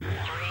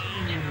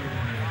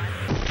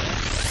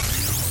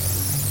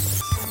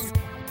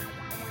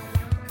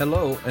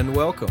Hello and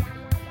welcome.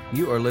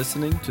 You are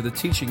listening to the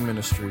teaching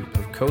ministry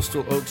of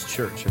Coastal Oaks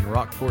Church in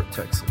Rockport,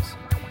 Texas.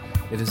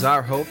 It is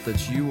our hope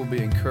that you will be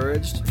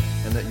encouraged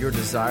and that your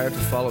desire to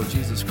follow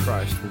Jesus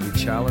Christ will be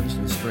challenged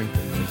and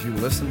strengthened as you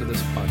listen to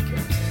this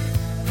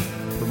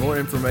podcast. For more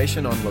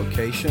information on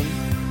location,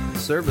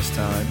 service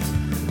times,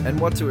 and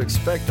what to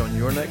expect on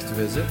your next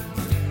visit,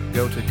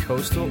 go to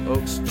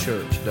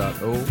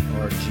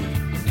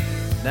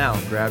coastaloakschurch.org. Now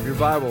grab your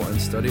Bible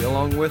and study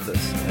along with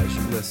us as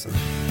you listen.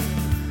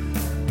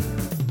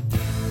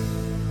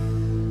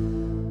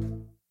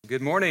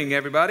 Good morning,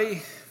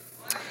 everybody.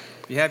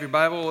 If you have your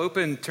Bible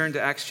open, turn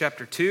to Acts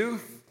chapter 2.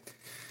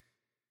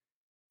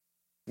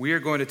 We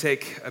are going to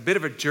take a bit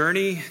of a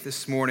journey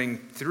this morning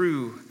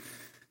through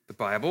the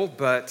Bible,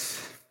 but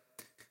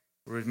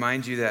I'll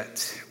remind you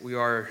that we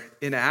are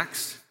in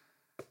Acts.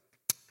 I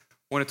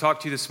want to talk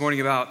to you this morning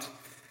about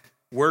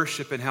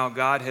worship and how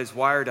God has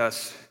wired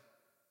us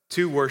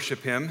to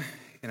worship Him.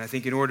 And I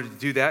think in order to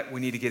do that,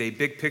 we need to get a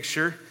big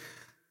picture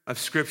of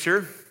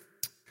Scripture.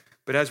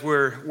 But as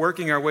we're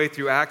working our way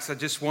through Acts, I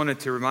just wanted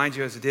to remind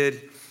you, as I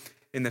did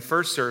in the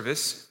first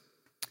service,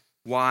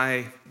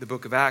 why the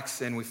book of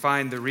Acts. And we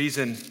find the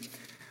reason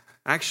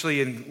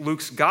actually in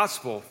Luke's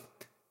gospel,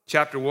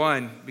 chapter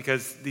 1,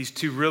 because these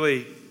two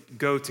really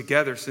go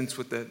together since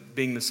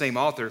being the same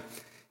author.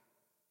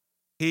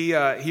 He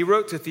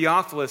wrote to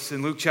Theophilus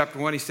in Luke chapter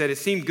 1, he said, "It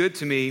seemed good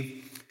to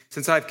me,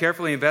 since I've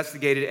carefully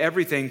investigated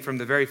everything from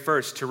the very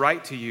first, to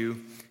write to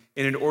you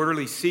in an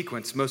orderly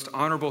sequence, most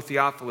honorable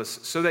Theophilus,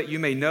 so that you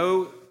may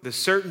know the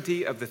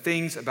certainty of the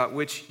things about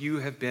which you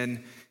have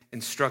been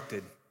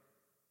instructed."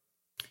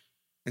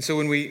 And so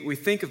when we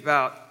think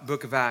about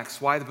book of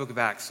Acts, why the book of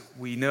Acts?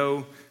 We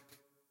know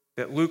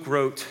that Luke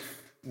wrote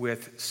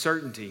with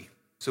certainty,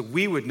 so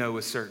we would know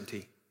with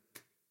certainty.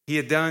 He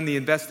had done the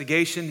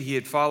investigation, he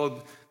had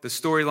followed the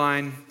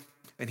storyline,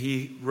 and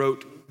he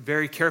wrote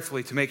very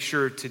carefully to make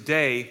sure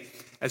today,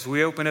 as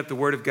we open up the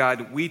Word of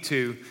God, we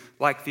too,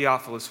 like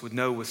Theophilus, would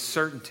know with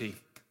certainty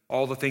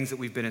all the things that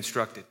we've been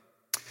instructed.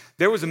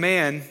 There was a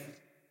man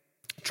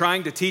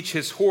trying to teach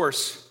his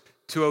horse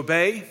to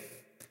obey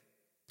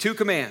two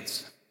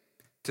commands,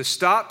 to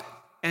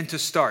stop and to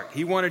start.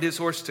 He wanted his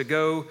horse to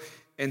go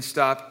and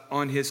stop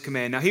on his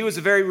command. Now, he was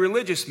a very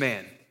religious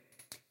man,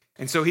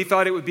 and so he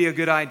thought it would be a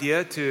good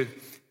idea to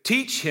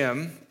teach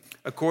him,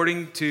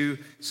 according to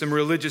some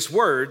religious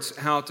words,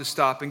 how to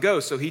stop and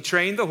go. So he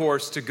trained the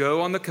horse to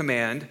go on the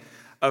command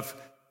of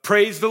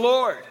praise the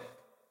Lord.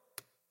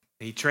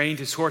 He trained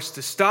his horse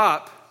to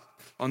stop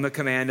on the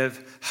command of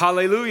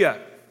hallelujah.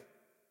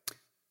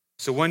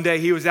 So one day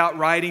he was out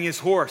riding his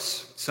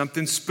horse.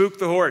 Something spooked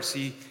the horse.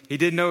 He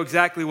didn't know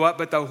exactly what,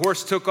 but the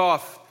horse took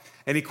off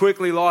and he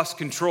quickly lost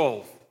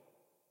control,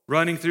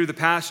 running through the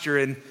pasture.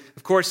 And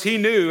of course he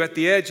knew at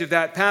the edge of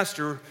that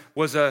pasture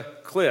was a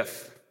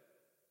cliff.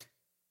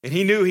 And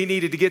he knew he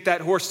needed to get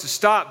that horse to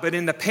stop, but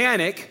in the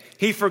panic,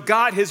 he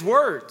forgot his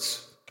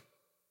words.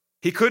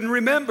 He couldn't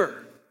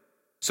remember.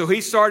 So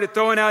he started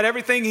throwing out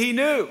everything he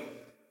knew.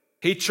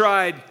 He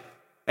tried,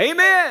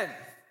 amen,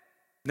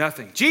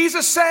 nothing.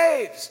 Jesus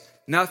saves,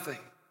 nothing.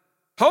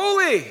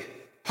 Holy,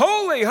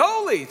 holy,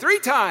 holy, 3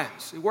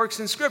 times. It works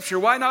in Scripture.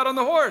 Why not on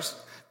the horse?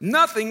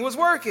 Nothing was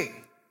working.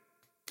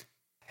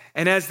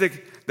 And as the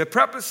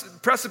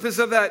precipice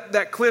of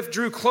that cliff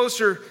drew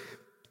closer,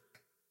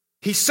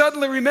 he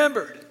suddenly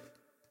remembered,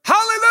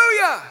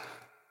 hallelujah!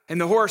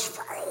 And the horse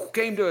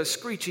came to a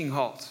screeching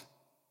halt.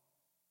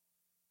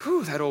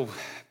 Whew, that old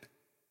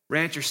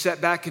rancher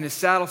sat back in his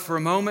saddle for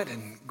a moment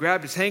and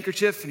grabbed his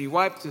handkerchief and he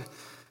wiped the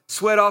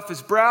sweat off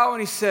his brow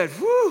and he said,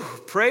 whew,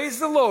 praise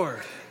the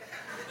Lord.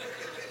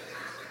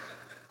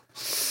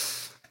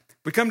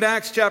 We come to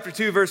Acts chapter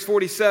 2, verse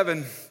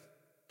 47,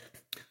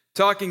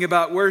 talking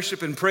about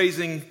worship and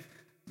praising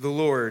the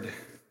Lord.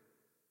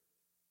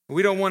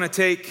 We don't want to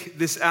take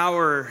this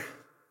hour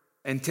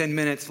and 10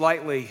 minutes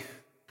lightly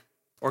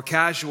or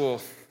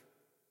casual,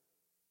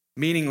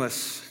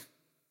 meaningless.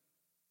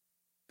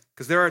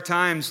 Because there are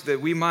times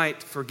that we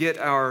might forget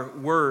our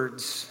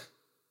words.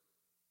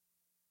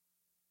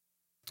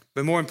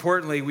 But more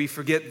importantly, we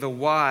forget the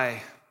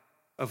why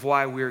of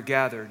why we're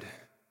gathered.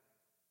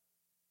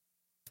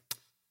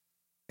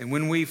 And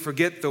when we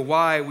forget the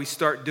why, we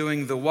start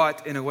doing the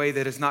what in a way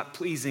that is not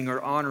pleasing or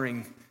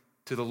honoring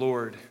to the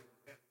Lord.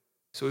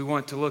 So we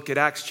want to look at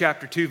Acts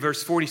chapter 2,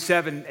 verse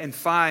 47, and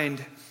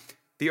find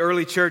the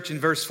early church in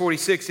verse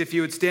 46. If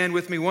you would stand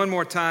with me one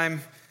more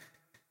time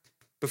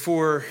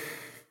before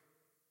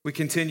we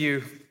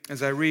continue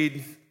as I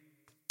read,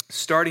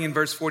 starting in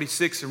verse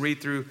 46 and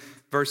read through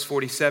verse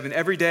 47.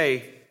 Every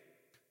day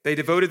they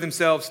devoted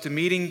themselves to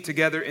meeting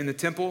together in the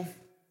temple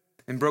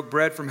and broke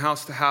bread from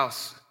house to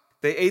house.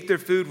 They ate their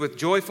food with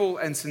joyful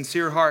and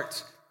sincere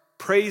hearts,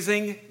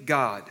 praising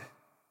God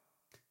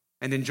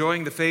and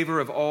enjoying the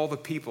favor of all the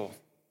people.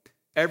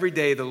 Every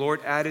day the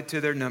Lord added to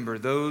their number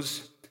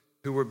those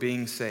who were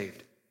being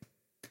saved.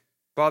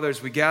 Father,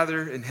 as we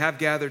gather and have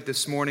gathered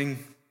this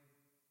morning,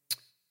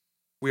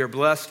 we are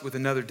blessed with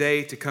another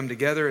day to come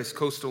together as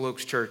Coastal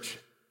Oaks Church.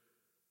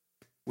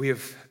 We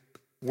have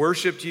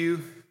worshiped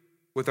you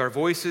with our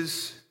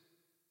voices.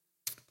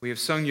 We have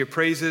sung your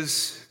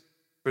praises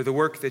for the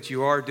work that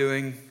you are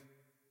doing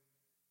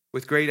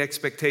with great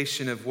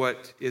expectation of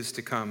what is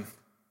to come.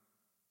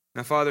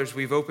 Now, Father, as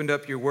we've opened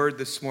up your word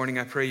this morning,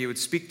 I pray you would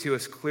speak to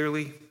us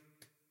clearly,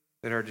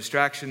 that our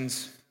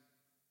distractions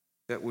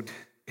that would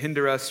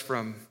hinder us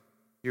from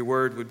your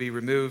word would be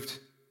removed.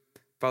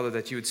 Father,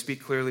 that you would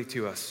speak clearly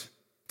to us.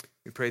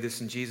 We pray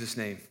this in Jesus'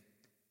 name.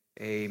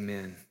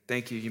 Amen.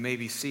 Thank you. You may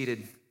be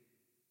seated.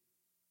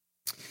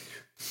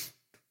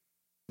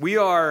 We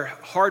are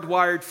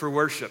hardwired for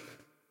worship.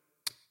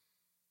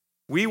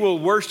 We will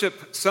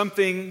worship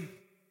something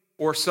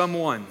or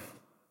someone.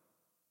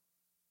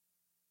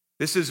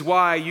 This is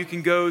why you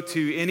can go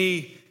to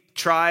any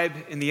tribe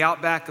in the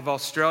outback of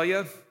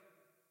Australia,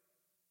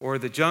 or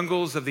the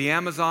jungles of the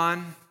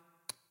Amazon,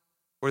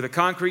 or the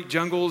concrete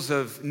jungles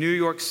of New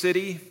York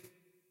City,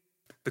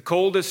 the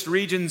coldest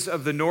regions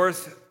of the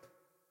north,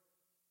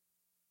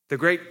 the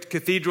great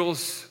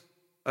cathedrals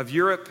of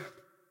Europe,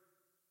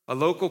 a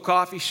local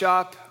coffee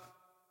shop,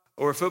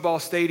 or a football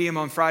stadium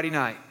on Friday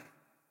night.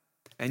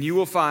 And you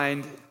will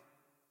find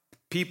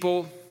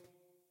people,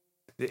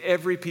 that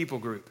every people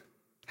group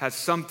has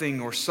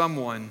something or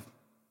someone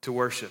to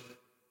worship.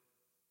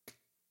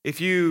 If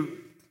you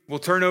will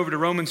turn over to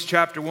Romans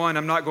chapter 1,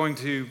 I'm not going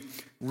to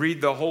read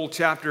the whole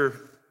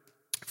chapter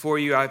for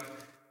you. I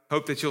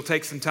hope that you'll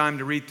take some time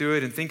to read through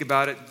it and think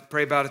about it,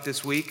 pray about it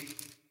this week.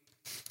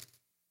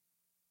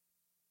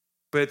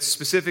 But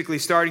specifically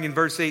starting in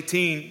verse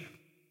 18,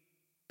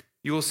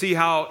 you will see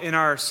how in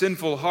our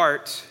sinful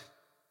heart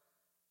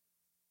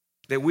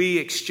that we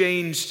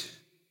exchanged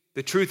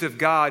the truth of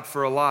God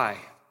for a lie.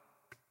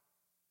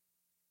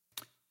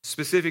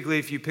 Specifically,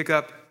 if you pick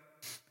up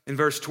in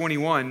verse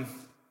 21,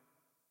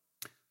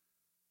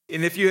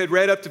 and if you had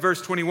read up to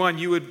verse 21,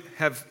 you would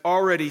have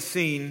already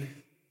seen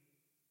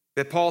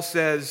that Paul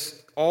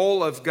says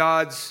all of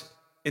God's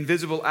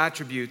invisible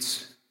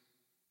attributes,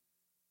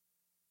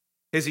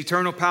 his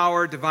eternal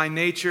power, divine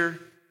nature,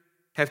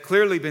 have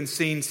clearly been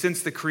seen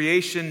since the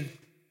creation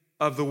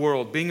of the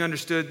world, being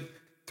understood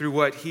through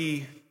what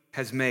he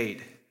has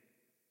made.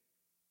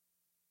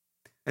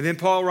 And then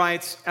Paul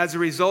writes, as a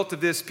result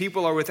of this,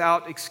 people are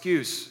without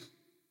excuse.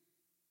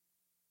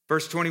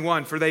 Verse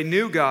 21, for though they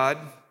knew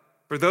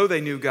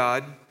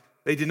God,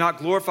 they did not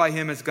glorify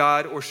him as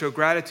God or show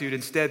gratitude.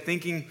 Instead,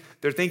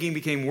 their thinking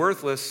became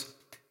worthless,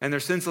 and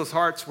their senseless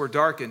hearts were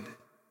darkened.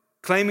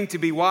 Claiming to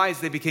be wise,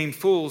 they became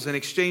fools and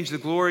exchanged the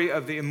glory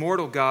of the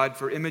immortal God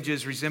for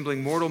images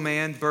resembling mortal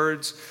man,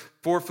 birds,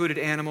 four-footed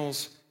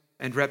animals,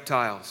 and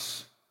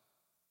reptiles.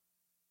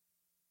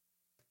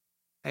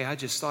 Hey, I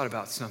just thought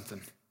about something.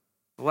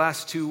 The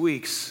last 2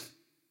 weeks,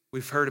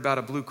 we've heard about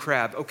a blue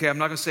crab. Okay, I'm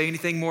not going to say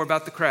anything more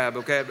about the crab,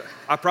 okay?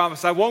 I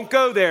promise I won't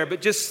go there,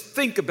 but just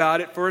think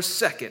about it for a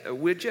second,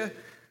 would you?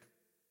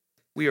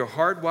 We are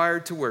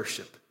hardwired to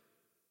worship.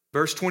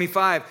 Verse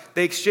 25,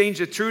 they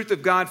exchanged the truth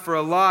of God for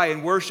a lie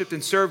and worshiped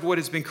and served what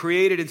has been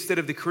created instead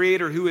of the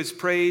Creator who is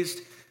praised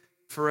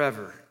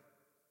forever.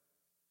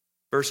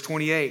 Verse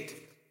 28,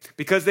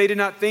 because they did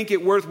not think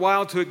it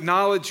worthwhile to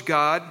acknowledge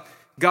God,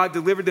 God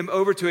delivered them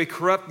over to a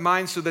corrupt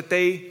mind so that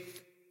they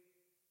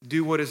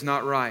do what is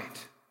not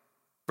right.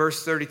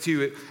 Verse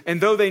 32,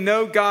 and though they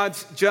know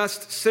God's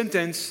just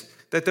sentence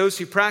that those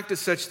who practice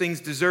such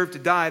things deserve to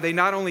die, they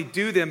not only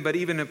do them, but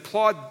even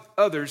applaud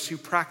others who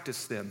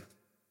practice them.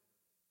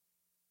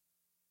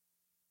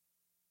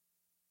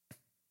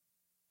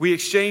 We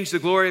exchange the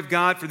glory of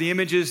God for the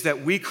images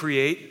that we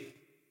create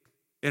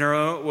in our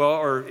own,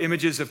 or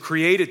images of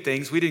created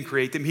things. We didn't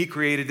create them, He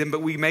created them,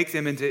 but we make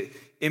them into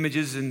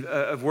images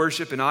of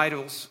worship and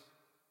idols.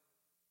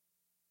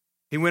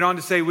 He went on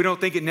to say, we don't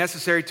think it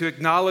necessary to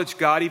acknowledge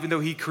God, even though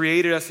He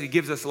created us and He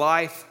gives us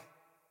life.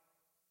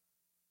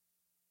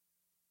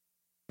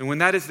 And when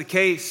that is the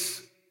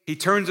case, He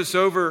turns us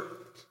over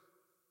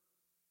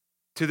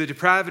to the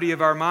depravity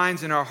of our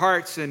minds and our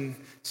hearts, and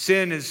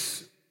sin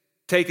is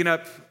taken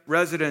up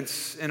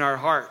residence in our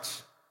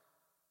hearts.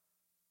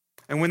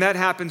 And when that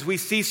happens, we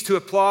cease to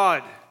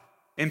applaud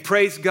and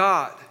praise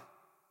God.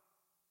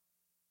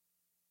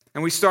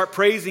 And we start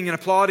praising and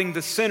applauding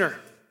the sinner.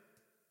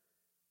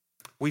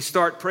 We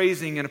start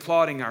praising and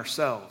applauding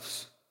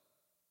ourselves.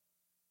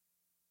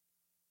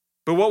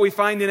 But what we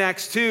find in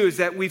Acts 2 is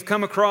that we've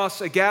come across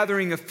a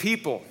gathering of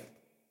people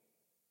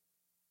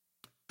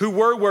who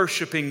were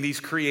worshiping these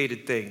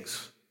created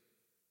things.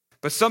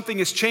 But something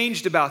has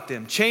changed about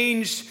them,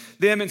 changed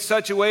them in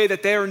such a way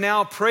that they are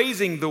now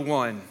praising the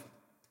one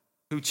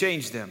who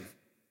changed them.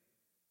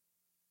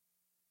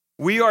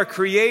 We are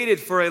created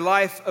for a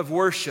life of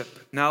worship.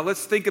 Now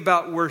let's think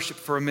about worship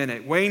for a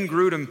minute. Wayne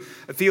Grudem,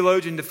 a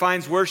theologian,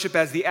 defines worship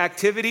as the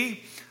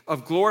activity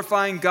of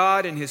glorifying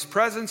God in His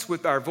presence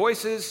with our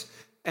voices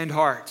and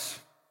hearts.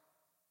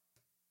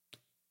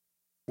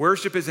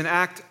 Worship is an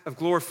act of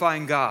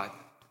glorifying God,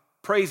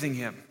 praising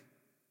Him.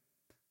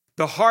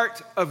 The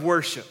heart of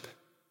worship,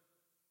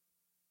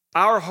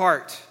 our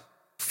heart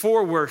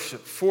for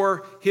worship,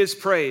 for His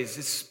praise.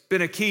 It's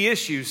been a key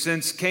issue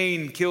since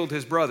Cain killed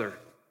his brother.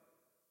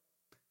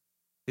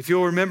 If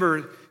you'll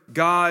remember,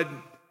 God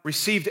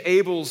received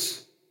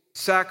Abel's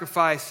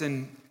sacrifice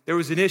and there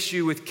was an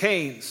issue with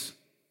Cain's.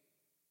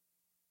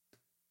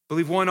 I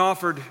believe one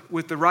offered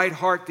with the right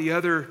heart, the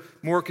other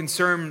more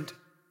concerned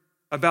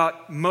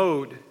about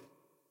mode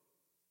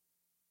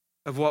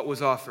of what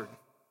was offered.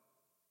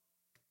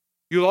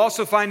 You'll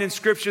also find in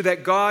Scripture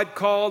that God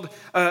called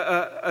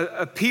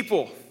a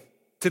people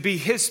to be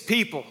His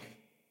people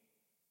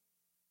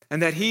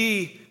and that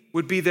He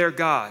would be their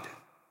God.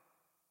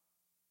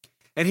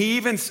 And He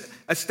even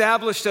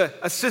established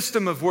a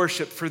system of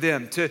worship for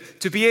them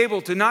to be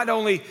able to not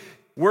only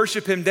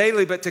worship Him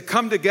daily, but to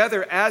come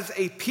together as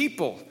a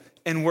people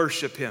and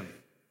worship Him.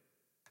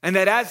 And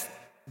that as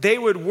they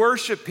would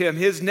worship Him,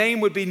 His name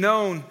would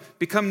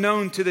become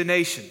known to the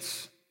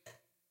nations.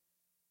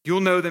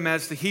 You'll know them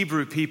as the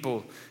Hebrew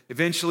people,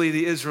 eventually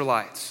the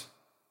Israelites.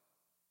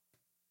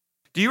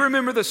 Do you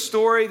remember the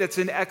story that's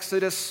in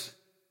Exodus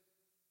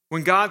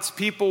when God's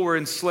people were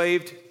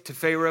enslaved to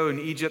Pharaoh in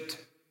Egypt?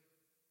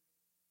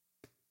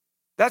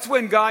 That's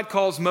when God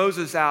calls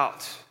Moses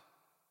out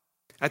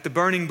at the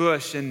burning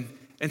bush and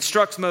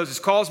instructs Moses,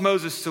 calls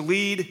Moses to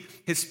lead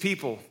his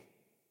people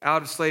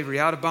out of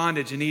slavery, out of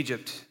bondage in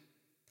Egypt,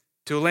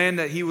 to a land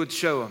that he would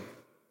show them.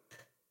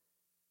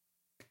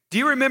 Do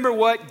you remember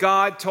what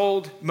God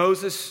told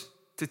Moses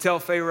to tell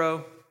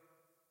Pharaoh?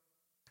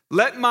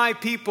 Let my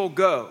people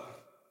go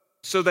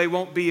so they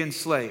won't be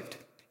enslaved.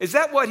 Is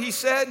that what he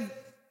said?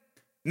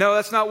 No,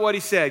 that's not what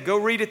he said. Go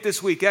read it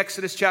this week,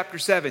 Exodus chapter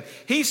 7.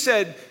 He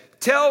said,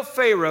 tell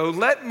Pharaoh,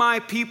 let my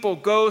people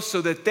go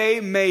so that they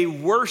may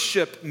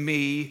worship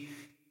me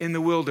in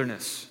the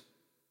wilderness.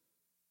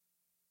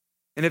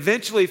 And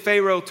eventually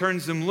Pharaoh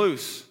turns them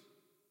loose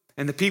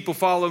and the people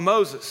follow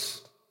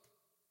Moses,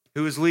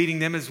 who is leading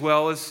them as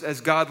well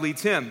as God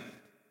leads him.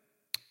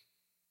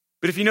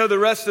 But if you know the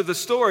rest of the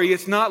story,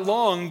 it's not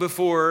long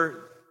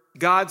before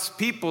God's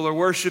people are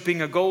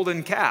worshiping a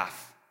golden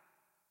calf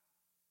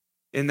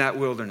in that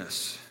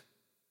wilderness.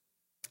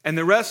 And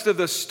the rest of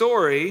the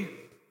story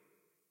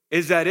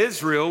is that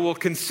Israel will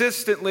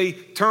consistently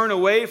turn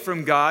away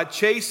from God,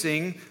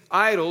 chasing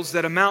idols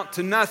that amount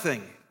to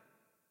nothing.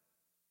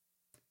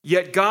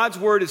 Yet God's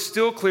word is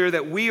still clear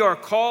that we are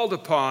called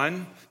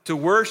upon to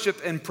worship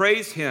and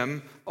praise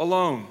Him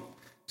alone.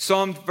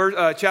 Psalm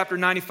chapter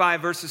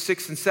 95, verses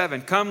 6 and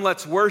 7. Come,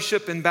 let's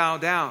worship and bow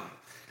down.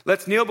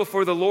 Let's kneel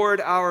before the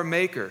Lord our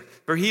Maker.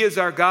 For He is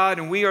our God,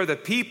 and we are the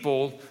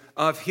people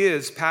of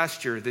His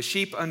pasture, the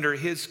sheep under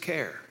His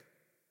care.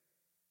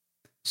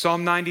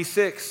 Psalm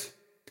 96.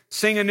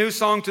 Sing a new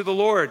song to the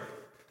Lord.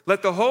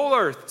 Let the whole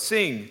earth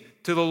sing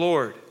to the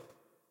Lord.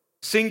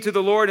 Sing to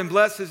the Lord and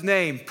bless His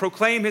name.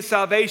 Proclaim His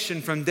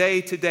salvation from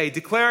day to day.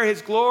 Declare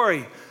His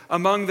glory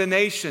among the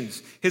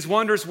nations, His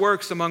wondrous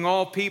works among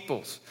all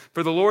peoples.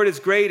 For the Lord is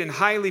great and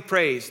highly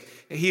praised,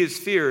 and He is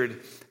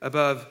feared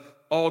above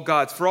all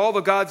gods. For all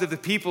the gods of the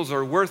peoples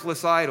are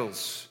worthless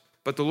idols,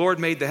 but the Lord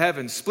made the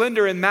heavens.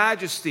 Splendor and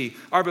majesty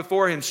are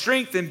before Him.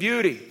 Strength and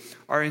beauty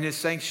are in His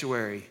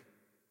sanctuary.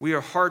 We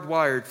are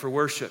hardwired for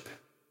worship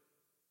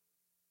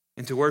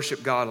and to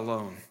worship God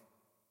alone.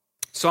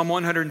 Psalm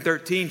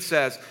 113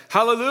 says,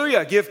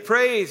 hallelujah, give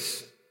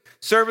praise,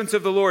 servants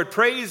of the Lord,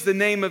 praise the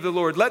name of the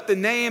Lord. Let the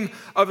name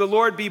of the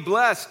Lord be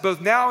blessed,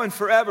 both now and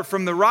forever.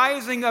 From the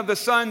rising of the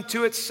sun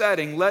to its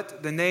setting,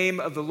 let the name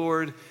of the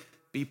Lord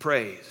be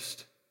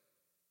praised.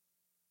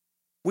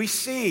 We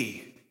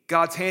see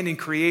God's hand in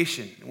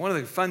creation. One of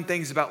the fun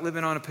things about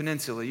living on a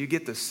peninsula, you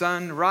get the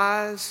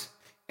sunrise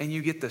and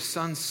you get the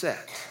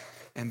sunset,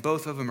 and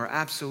both of them are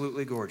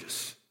absolutely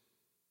gorgeous.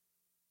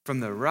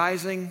 From the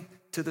rising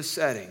to the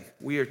setting,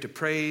 we are to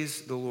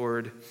praise the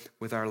Lord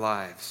with our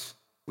lives.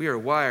 We are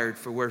wired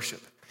for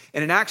worship.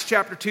 And in Acts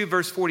chapter 2,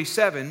 verse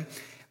 47,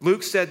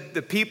 Luke said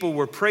the people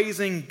were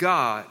praising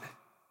God.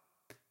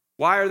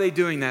 Why are they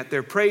doing that?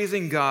 They're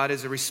praising God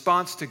as a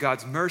response to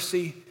God's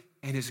mercy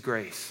and His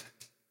grace.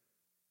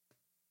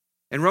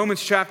 In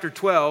Romans chapter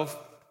 12,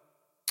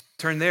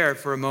 turn there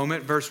for a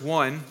moment, verse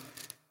 1,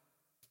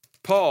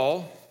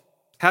 Paul,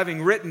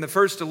 having written the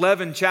first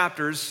 11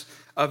 chapters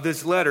of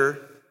this letter,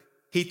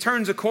 he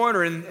turns a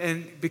corner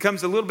and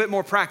becomes a little bit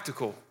more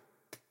practical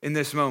in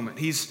this moment.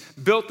 He's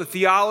built the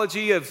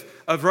theology of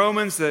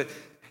Romans, that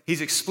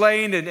he's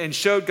explained and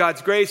showed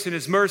God's grace and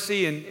His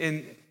mercy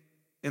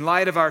in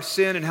light of our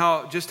sin and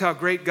how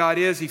great God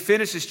is. He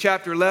finishes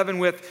chapter 11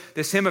 with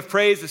this hymn of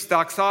praise, this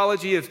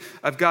doxology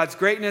of God's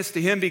greatness.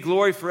 To Him be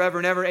glory forever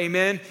and ever,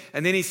 amen.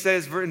 And then he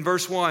says in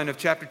verse 1 of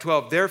chapter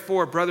 12,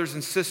 therefore, brothers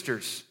and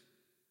sisters,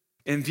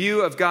 in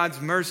view of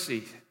God's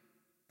mercy,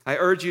 I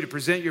urge you to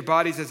present your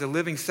bodies as a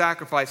living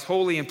sacrifice,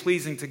 holy and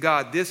pleasing to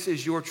God. This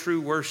is your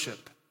true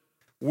worship.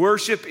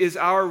 Worship is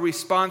our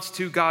response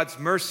to God's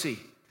mercy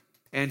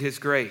and His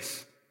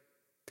grace.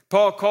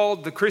 Paul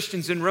called the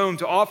Christians in Rome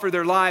to offer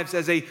their lives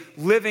as a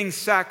living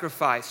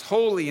sacrifice,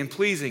 holy and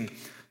pleasing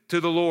to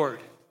the Lord.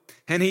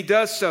 And he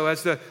does so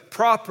as the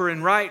proper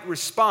and right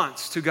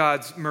response to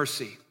God's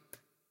mercy.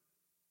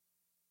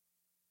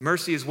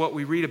 Mercy is what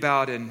we read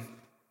about in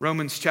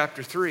Romans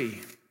chapter 3.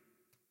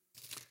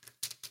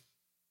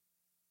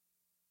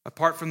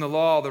 Apart from the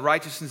law, the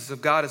righteousness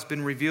of God has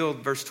been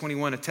revealed, verse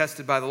 21,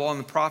 attested by the law and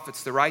the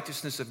prophets. The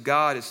righteousness of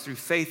God is through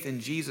faith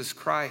in Jesus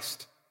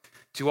Christ.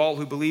 To all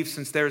who believe,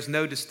 since there is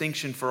no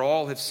distinction, for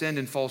all have sinned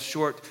and fall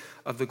short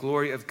of the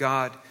glory of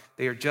God.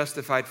 They are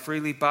justified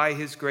freely by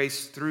his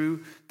grace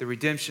through the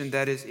redemption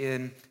that is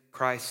in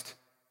Christ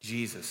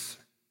Jesus.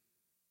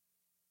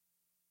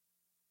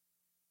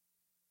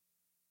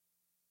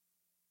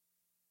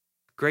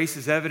 Grace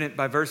is evident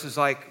by verses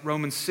like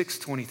Romans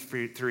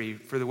 6:23.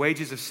 For the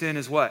wages of sin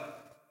is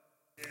what?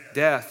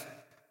 Death.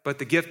 But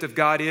the gift of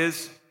God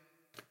is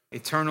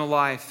eternal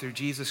life through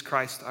Jesus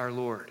Christ our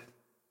Lord.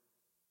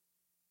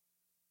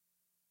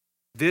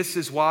 This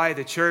is why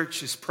the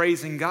church is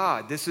praising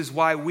God. This is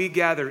why we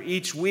gather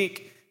each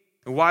week,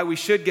 and why we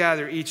should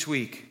gather each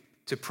week,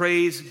 to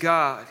praise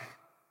God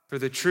for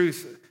the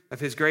truth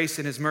of his grace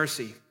and his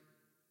mercy.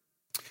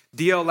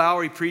 D.L.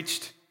 Lowry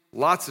preached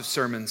lots of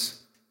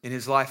sermons in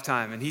his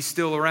lifetime, and he's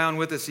still around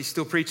with us. He's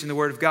still preaching the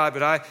word of God,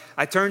 but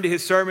I turn to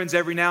his sermons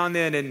every now and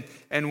then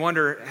and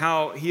wonder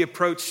how he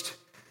approached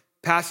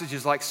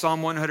passages like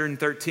Psalm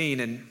 113.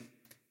 And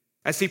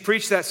as he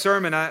preached that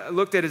sermon, I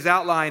looked at his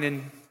outline,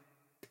 and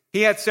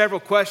he had several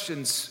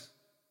questions.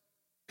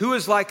 Who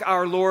is like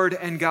our Lord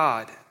and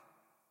God?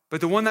 But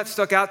the one that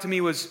stuck out to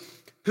me was,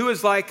 who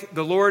is like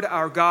the Lord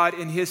our God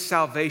in his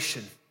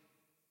salvation?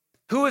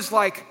 Who is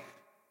like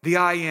the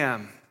I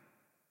Am?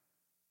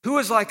 Who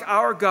is like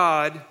our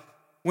God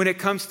when it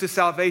comes to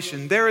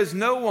salvation? There is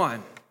no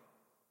one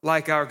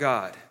like our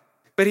God.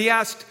 But he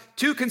asked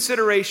two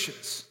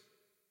considerations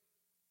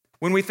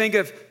when we think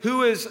of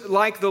who is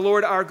like the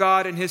Lord our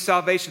God in his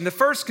salvation. The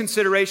first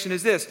consideration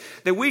is this,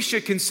 that we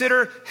should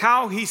consider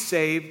how he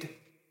saved,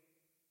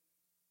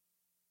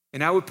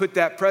 and I would put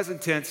that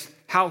present tense,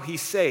 how he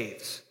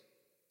saves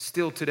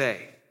still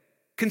today.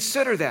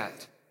 Consider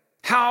that,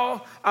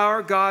 how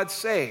our God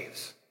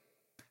saves.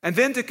 And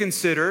then to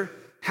consider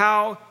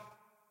the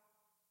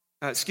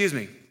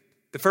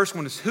first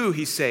one is who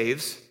he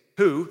saves.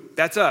 Who?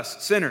 That's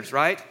us, sinners,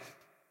 right?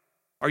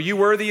 Are you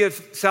worthy of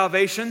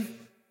salvation?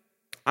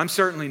 I'm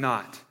certainly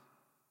not.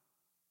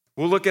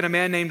 We'll look at a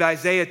man named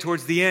Isaiah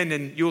towards the end,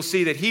 and you'll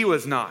see that he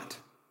was not.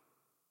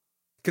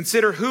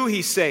 Consider who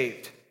he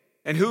saved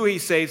and who he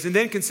saves, and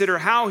then consider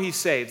how he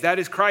saves. That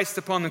is Christ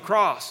upon the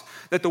cross,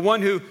 that the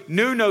one who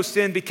knew no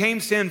sin became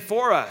sin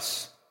for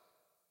us.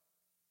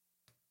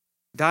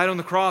 Died on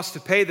the cross to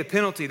pay the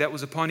penalty that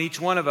was upon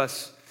each one of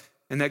us,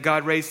 and that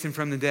God raised him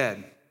from the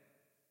dead.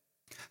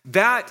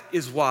 That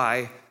is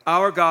why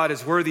our God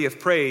is worthy of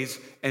praise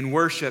and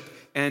worship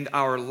and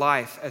our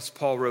life, as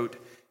Paul wrote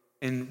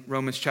in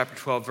Romans chapter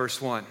 12,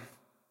 verse 1.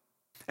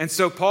 And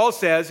so Paul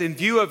says, in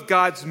view of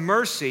God's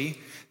mercy,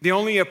 the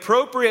only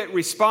appropriate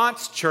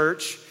response,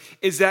 church,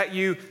 is that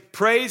you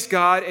praise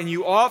God and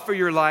you offer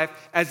your life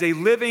as a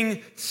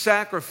living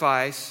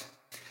sacrifice,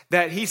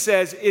 that he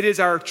says it is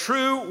our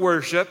true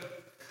worship,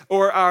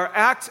 or our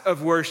act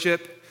of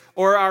worship,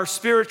 or our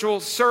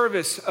spiritual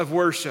service of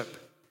worship.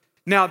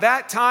 Now,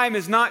 that time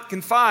is not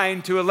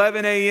confined to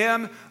 11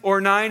 a.m.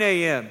 or 9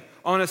 a.m.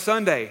 on a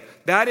Sunday.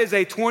 That is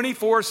a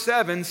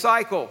 24/7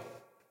 cycle.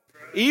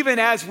 Even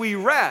as we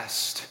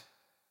rest,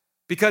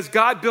 because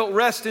God built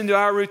rest into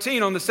our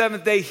routine. On the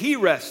seventh day, he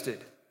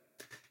rested.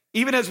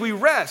 Even as we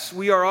rest,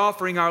 we are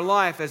offering our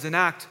life as an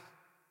act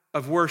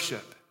of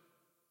worship.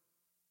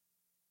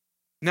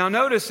 Now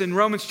notice in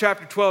Romans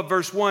chapter 12,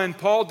 verse 1,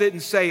 Paul didn't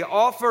say,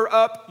 offer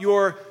up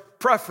your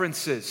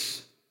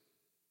preferences.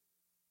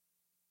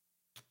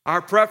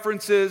 Our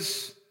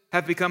preferences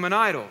have become an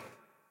idol.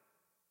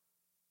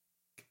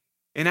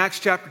 In Acts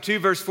chapter 2,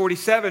 verse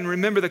 47,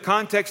 remember the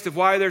context of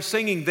why they're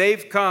singing.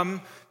 They've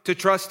come to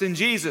trust in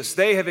Jesus.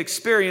 They have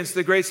experienced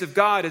the grace of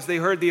God as they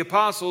heard the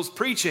apostles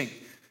preaching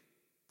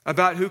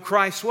about who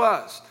Christ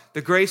was.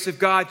 The grace of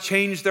God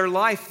changed their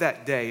life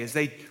that day as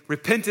they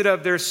repented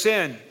of their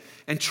sin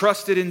and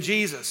trusted in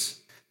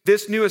Jesus.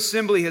 This new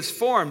assembly has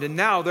formed, and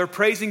now they're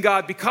praising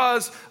God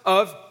because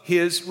of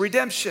his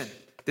redemption.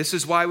 This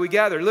is why we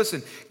gather.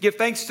 Listen, give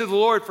thanks to the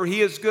Lord, for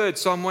he is good.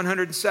 Psalm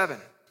 107.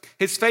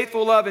 His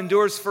faithful love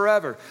endures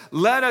forever.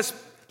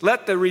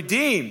 Let the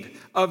redeemed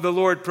of the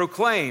Lord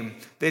proclaim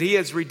that he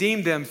has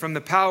redeemed them from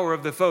the power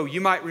of the foe.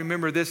 You might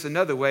remember this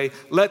another way.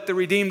 Let the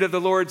redeemed of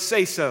the Lord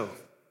say so.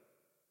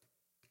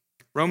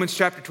 Romans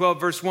chapter 12,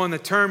 verse 1, the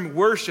term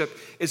worship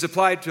is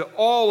applied to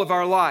all of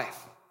our life.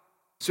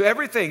 So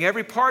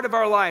every part of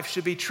our life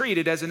should be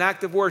treated as an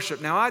act of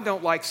worship. Now, I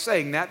don't like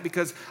saying that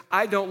because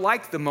I don't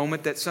like the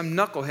moment that some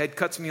knucklehead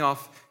cuts me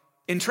off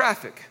in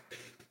traffic.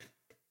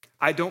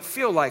 I don't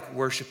feel like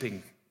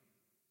worshiping.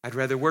 I'd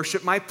rather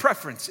worship my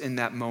preference in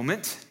that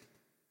moment.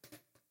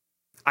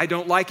 I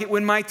don't like it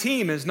when my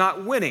team is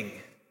not winning.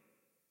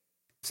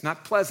 It's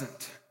not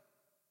pleasant.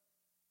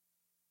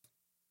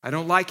 I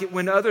don't like it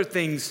when other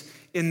things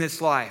in this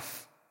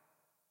life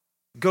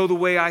go the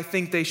way I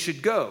think they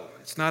should go.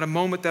 It's not a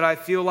moment that I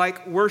feel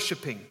like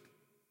worshiping.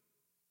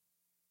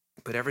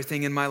 But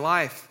everything in my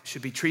life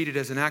should be treated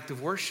as an act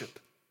of worship.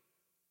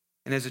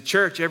 And as a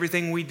church,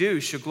 everything we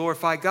do should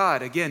glorify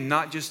God. Again,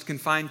 not just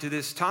confined to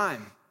this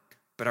time,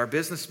 but our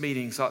business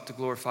meetings ought to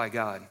glorify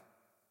God.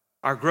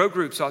 Our grow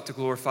groups ought to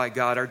glorify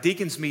God. Our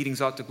deacons' meetings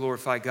ought to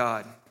glorify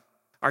God.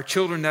 Our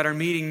children that are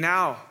meeting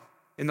now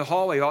in the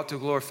hallway ought to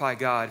glorify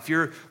God. If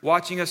you're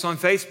watching us on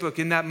Facebook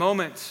in that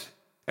moment,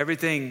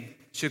 everything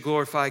should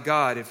glorify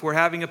God. If we're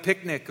having a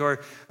picnic or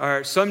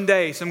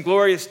someday, some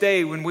glorious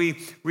day when we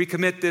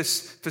recommit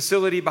this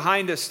facility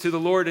behind us to the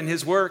Lord and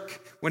His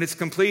work, when it's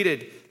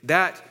completed,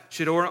 that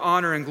should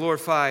honor and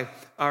glorify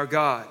our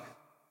God.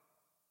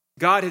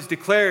 God has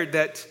declared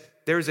that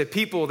there is a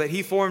people that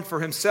He formed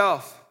for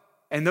Himself,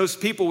 and those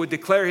people would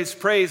declare His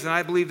praise, and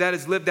I believe that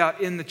is lived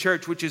out in the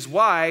church, which is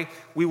why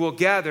we will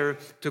gather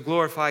to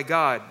glorify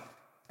God.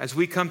 As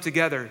we come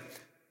together,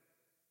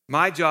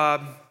 my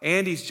job,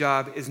 Andy's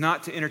job, is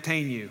not to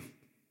entertain you.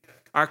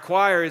 Our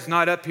choir is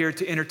not up here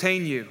to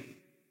entertain you.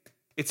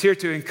 It's here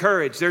to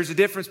encourage. There's a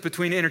difference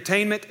between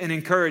entertainment and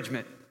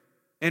encouragement.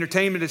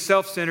 Entertainment is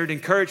self-centered.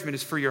 Encouragement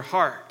is for your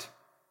heart.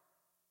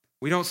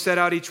 We don't set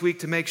out each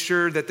week to make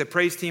sure that the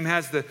praise team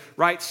has the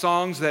right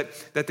songs, that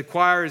the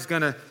choir is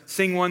going to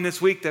sing one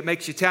this week that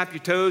makes you tap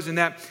your toes, and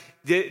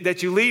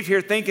that you leave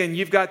here thinking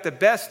you've got the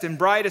best and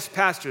brightest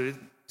pastor,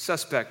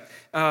 suspect,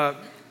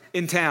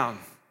 in town.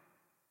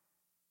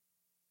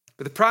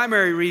 But the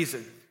primary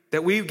reason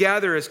that we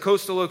gather as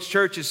Coastal Oaks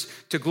Church is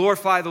to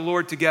glorify the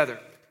Lord together,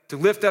 to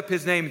lift up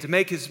His name, and to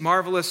make His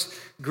marvelous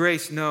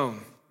grace known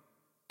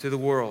to the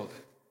world.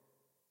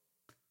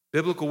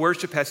 Biblical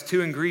worship has two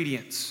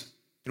ingredients.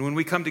 And when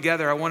we come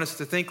together, I want us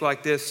to think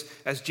like this,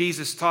 as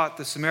Jesus taught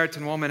the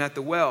Samaritan woman at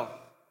the well,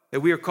 that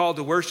we are called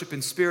to worship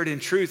in spirit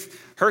and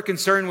truth. Her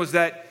concern was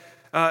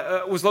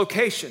was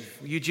location.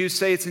 You Jews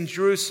say it's in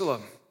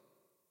Jerusalem.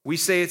 We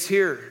say it's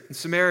here in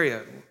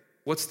Samaria.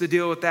 What's the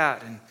deal with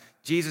that? And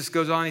Jesus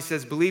goes on, He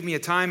says, believe me, a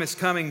time is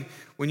coming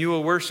when you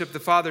will worship the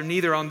Father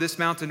neither on this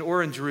mountain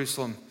or in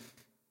Jerusalem.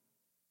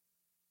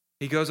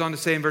 He goes on to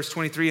say in verse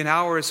 23, an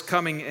hour is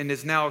coming and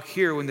is now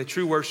here when the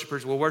true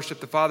worshipers will worship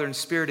the Father in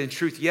spirit and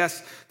truth.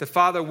 Yes, the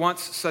Father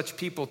wants such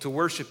people to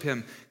worship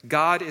Him.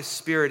 God is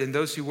spirit, and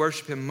those who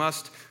worship Him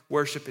must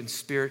worship in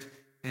spirit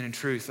and in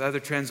truth.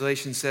 Other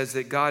translation says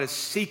that God is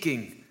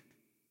seeking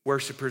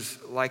worshipers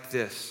like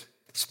this.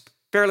 It's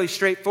fairly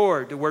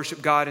straightforward to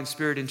worship God in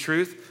spirit and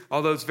truth,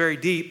 although it's very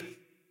deep.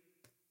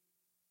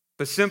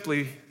 But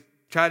simply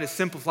try to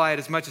simplify it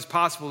as much as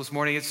possible this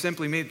morning. It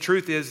simply means the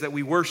truth is that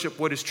we worship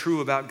what is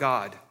true about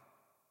God.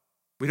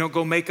 We don't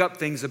go make up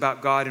things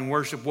about God and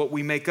worship what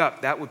we make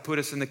up. That would put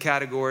us in the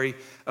category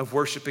of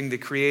worshiping the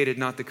created,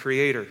 not the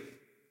creator.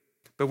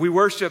 But we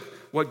worship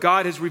what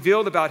God has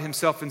revealed about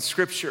Himself in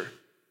Scripture.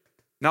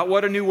 Not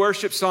what a new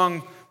worship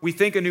song, we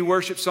think a new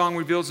worship song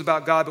reveals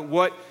about God, but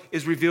what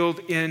is revealed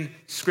in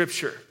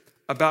Scripture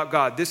about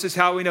God. This is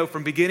how we know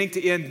from beginning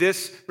to end,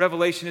 this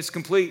revelation is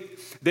complete.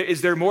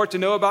 Is there more to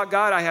know about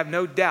God? I have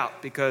no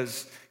doubt,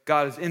 because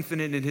God is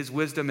infinite in His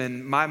wisdom,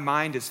 and my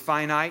mind is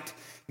finite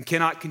and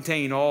cannot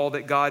contain all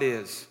that God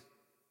is.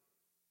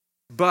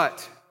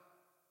 But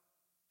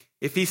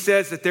if He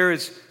says that there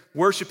is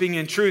worshiping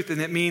in truth, then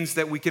it means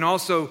that we can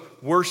also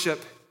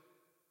worship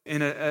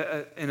in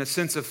a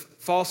sense of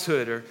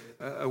falsehood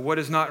or what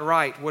is not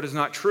right, what is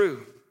not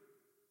true,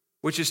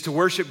 which is to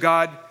worship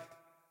God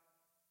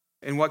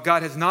in what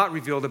God has not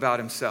revealed about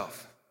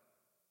Himself.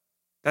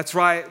 That's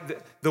right.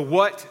 The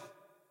what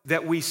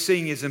that we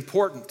sing is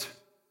important.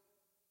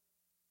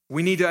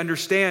 We need to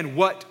understand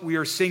what we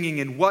are singing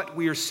and what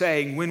we are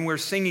saying when we're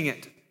singing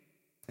it,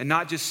 and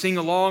not just sing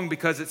along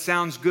because it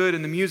sounds good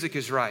and the music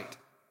is right.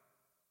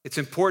 It's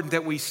important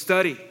that we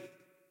study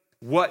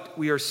what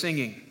we are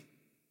singing.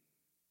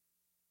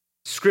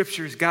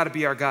 Scripture's got to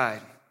be our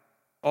guide,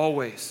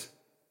 always.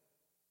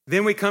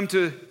 Then we come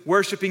to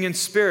worshiping in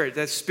spirit.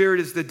 That spirit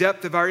is the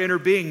depth of our inner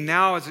being.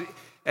 Now,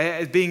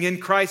 as being in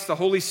Christ, the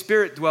Holy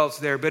Spirit dwells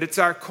there, but it's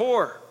our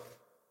core.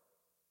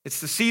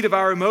 It's the seat of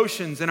our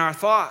emotions and our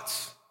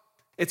thoughts.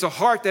 It's a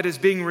heart that is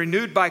being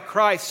renewed by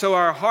Christ, so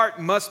our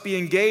heart must be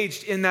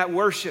engaged in that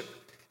worship.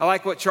 I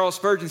like what Charles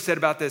Spurgeon said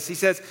about this. He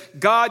says,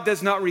 God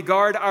does not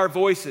regard our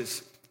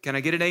voices. Can I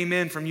get an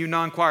amen from you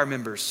non-choir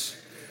members?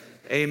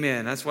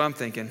 Amen. That's what I'm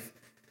thinking.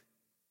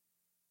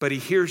 But He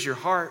hears your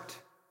heart.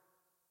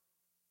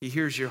 He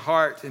hears your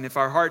heart. And if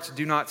our hearts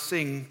do not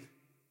sing,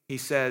 He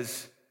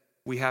says,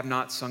 we have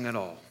not sung at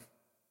all.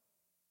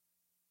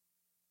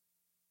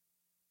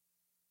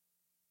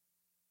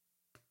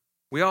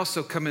 We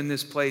also come in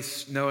this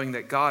place knowing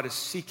that God is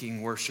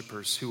seeking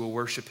worshipers who will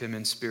worship Him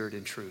in spirit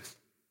and truth.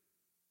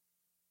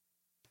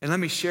 And let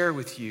me share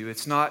with you,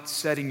 it's not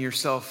setting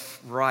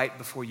yourself right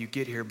before you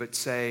get here, but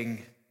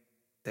saying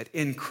that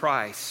in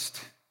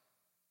Christ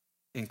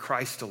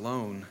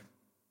alone,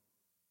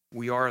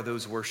 we are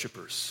those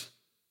worshipers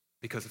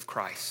because of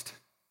Christ,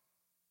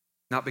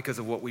 not because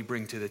of what we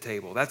bring to the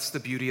table. That's the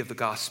beauty of the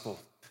gospel.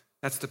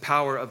 That's the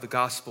power of the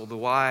gospel, the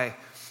why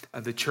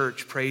of the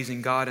church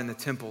praising God in the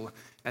temple,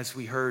 as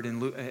we heard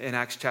in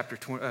Acts chapter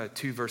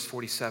 2, verse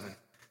 47.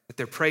 That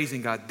they're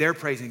praising God. They're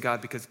praising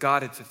God because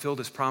God had fulfilled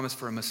His promise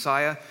for a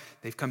Messiah.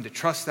 They've come to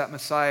trust that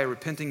Messiah,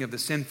 repenting of the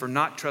sin for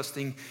not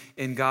trusting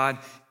in God.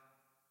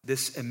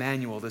 this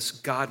Emmanuel, this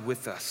God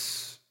with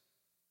us.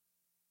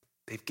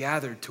 They've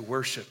gathered to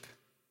worship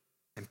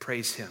and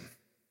praise him.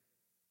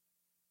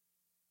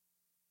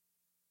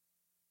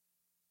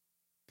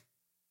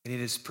 And it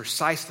is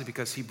precisely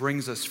because he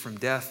brings us from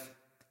death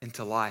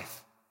into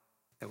life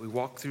that we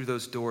walk through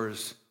those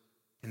doors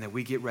and that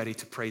we get ready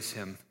to praise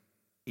him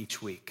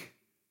each week.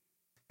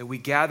 That we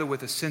gather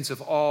with a sense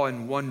of awe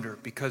and wonder,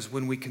 because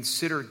when we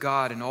consider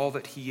God and all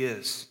that he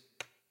is,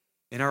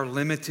 in our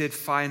limited,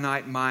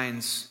 finite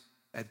minds,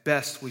 at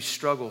best we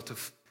struggle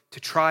to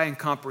try and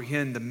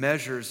comprehend the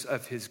measures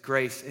of his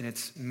grace, and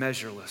it's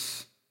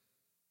measureless.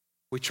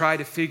 We try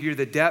to figure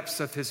the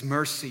depths of his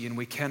mercy, and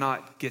we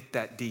cannot get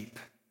that deep.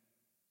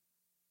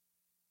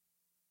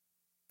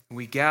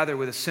 We gather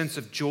with a sense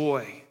of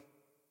joy,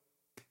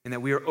 and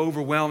that we are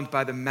overwhelmed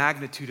by the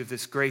magnitude of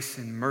this grace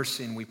and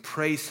mercy, and we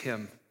praise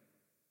him.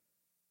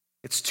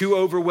 It's too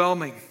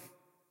overwhelming.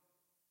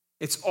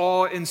 It's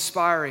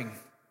awe-inspiring.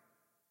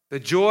 The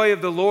joy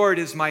of the Lord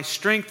is my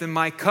strength, and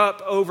my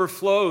cup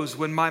overflows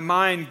when my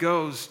mind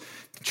goes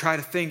to try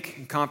to think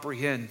and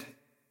comprehend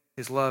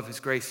his love, his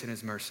grace, and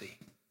his mercy.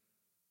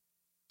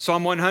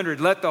 Psalm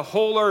 100, let the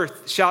whole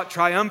earth shout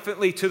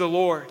triumphantly to the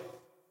Lord.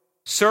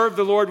 Serve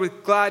the Lord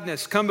with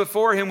gladness. Come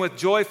before him with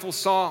joyful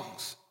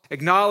songs.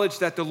 Acknowledge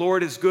that the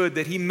Lord is good,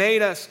 that he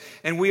made us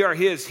and we are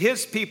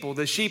his people,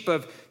 the sheep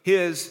of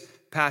his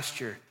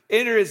pasture.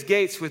 Enter his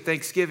gates with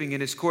thanksgiving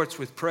and his courts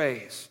with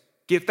praise.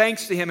 Give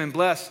thanks to him and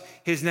bless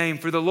his name.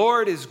 For the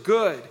Lord is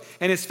good,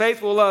 and his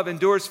faithful love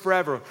endures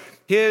forever.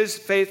 His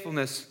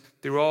faithfulness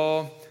through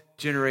all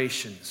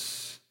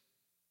generations.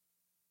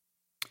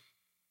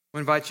 I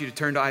invite you to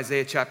turn to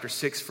Isaiah chapter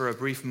 6 for a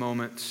brief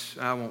moment.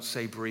 I won't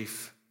say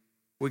brief.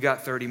 We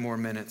got 30 more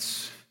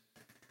minutes.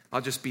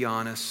 I'll just be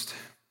honest.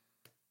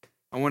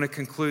 I want to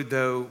conclude,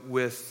 though,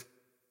 with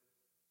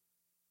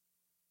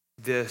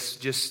this.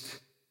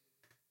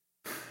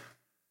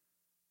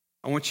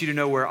 I want you to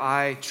know where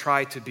I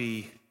try to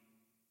be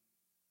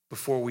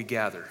before we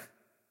gather.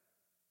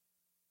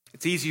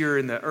 It's easier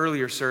in the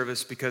earlier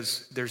service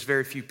because there's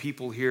very few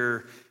people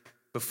here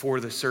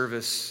before the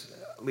service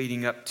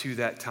leading up to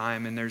that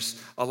time, and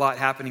there's a lot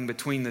happening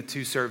between the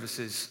two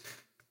services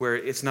where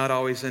it's not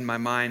always in my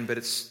mind, but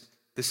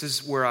this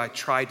is where I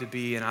try to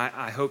be, and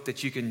I hope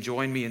that you can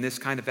join me in this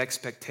kind of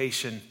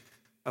expectation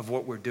of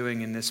what we're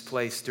doing in this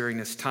place during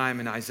this time.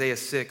 In Isaiah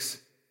 6,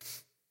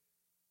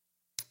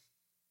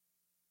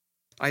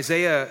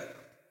 Isaiah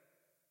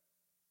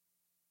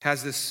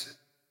has this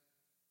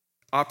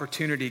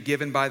opportunity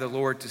given by the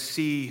Lord to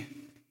see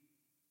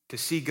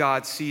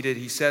God seated.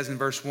 He says in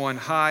verse 1,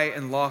 high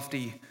and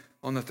lofty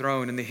on the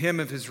throne, and the hem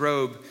of his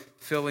robe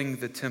filling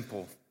the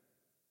temple.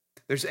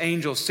 There's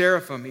angels,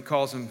 seraphim, he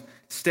calls them,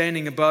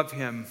 standing above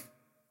him,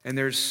 and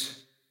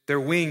they're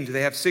winged.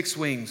 They have 6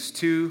 wings.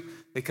 2,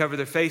 they cover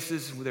their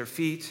faces with their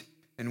feet,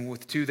 and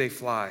with 2 they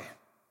fly.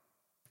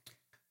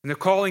 And they're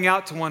calling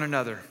out to one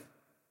another.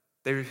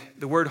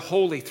 The word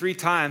holy 3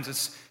 times.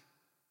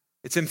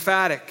 It's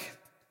emphatic,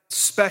 it's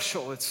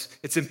special,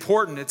 it's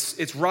important,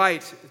 it's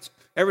right.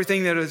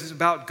 Everything that is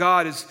about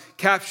God is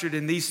captured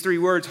in these 3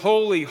 words.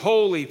 Holy,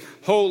 holy,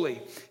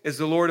 holy is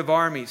the Lord of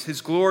armies.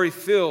 His glory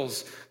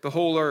fills the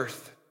whole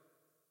earth.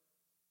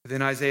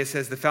 Then Isaiah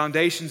says, the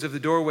foundations of the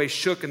doorway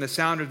shook, and the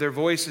sound of their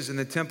voices in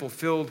the temple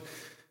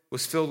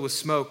was filled with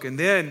smoke. And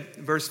then,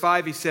 in verse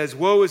 5, he says,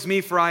 woe is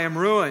me, for I am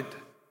ruined.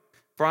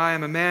 For I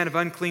am a man of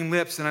unclean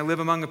lips, and I live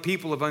among a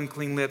people of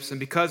unclean lips. And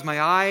because my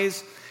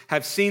eyes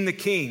have seen the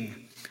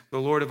King,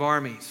 the Lord of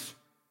armies.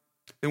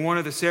 Then one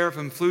of the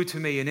seraphim flew to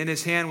me, and in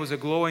his hand was a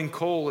glowing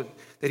coal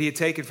that he had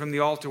taken from the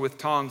altar with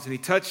tongs. And he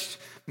touched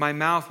my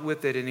mouth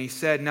with it, and he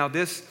said, now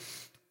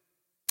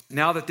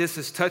that this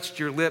has touched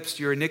your lips,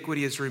 your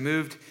iniquity is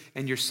removed,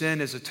 and your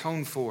sin is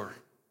atoned for.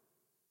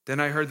 Then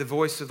I heard the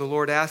voice of the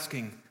Lord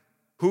asking,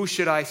 who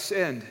should I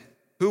send?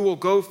 Who will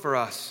go for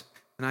us?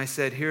 And I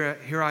said,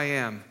 here I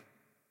am.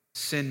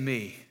 Send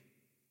me.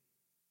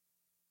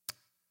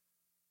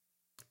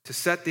 To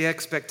set the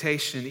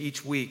expectation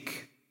each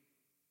week,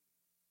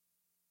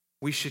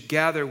 we should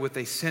gather with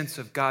a sense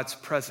of God's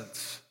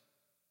presence.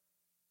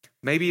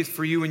 Maybe it's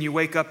for you when you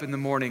wake up in the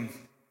morning,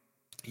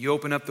 you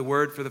open up the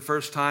Word for the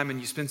first time and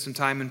you spend some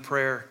time in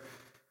prayer.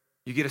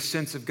 You get a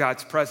sense of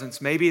God's presence.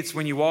 Maybe it's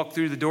when you walk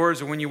through the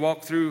doors, or when you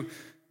walk through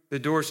the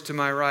doors to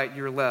my right,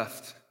 your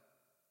left.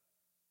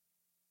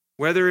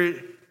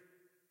 Whether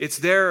it's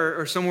there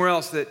or somewhere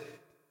else, that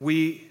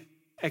we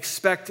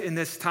expect in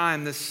this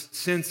time this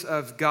sense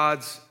of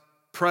God's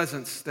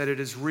presence, that it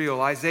is real.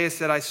 Isaiah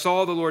said, I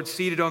saw the Lord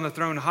seated on the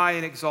throne, high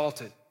and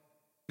exalted.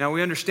 Now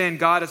we understand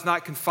God is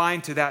not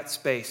confined to that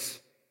space,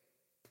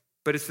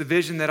 but it's the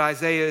vision that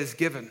Isaiah is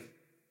given.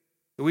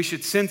 That we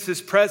should sense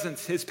his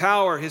presence, his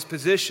power, his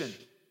position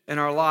in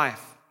our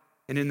life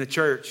and in the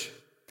church.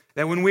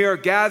 That when we are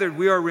gathered,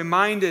 we are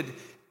reminded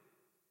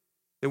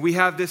that we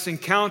have this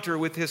encounter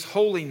with his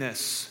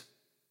holiness.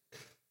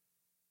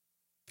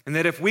 And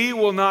that if we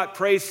will not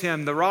praise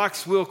him, the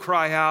rocks will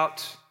cry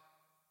out.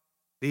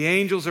 The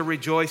angels are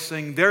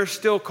rejoicing. They're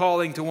still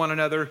calling to one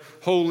another,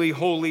 holy,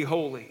 holy,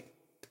 holy.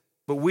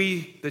 but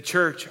we, the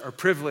church, are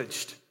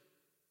privileged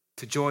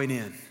to join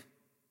in.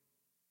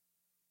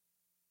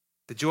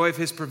 The joy of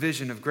his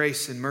provision of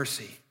grace and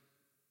mercy.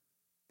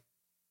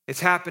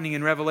 It's happening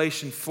in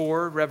Revelation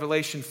 4,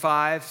 Revelation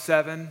 5,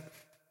 7,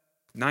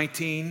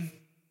 19.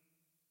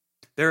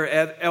 There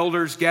are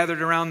elders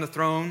gathered around the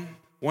throne.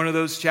 One of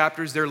those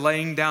chapters, they're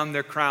laying down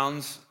their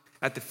crowns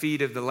at the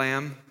feet of the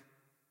Lamb.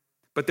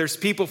 But there's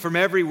people from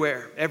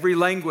everywhere, every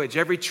language,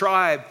 every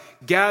tribe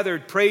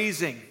gathered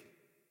praising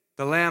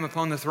the Lamb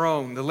upon the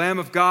throne. The Lamb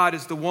of God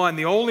is the one,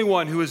 the only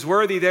one who is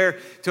worthy there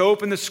to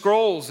open the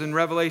scrolls in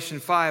Revelation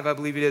 5, I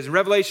believe it is. In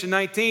Revelation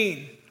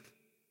 19,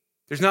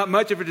 there's not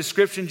much of a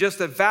description, just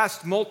a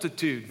vast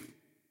multitude.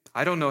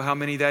 I don't know how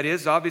many that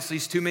is. Obviously,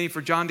 it's too many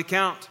for John to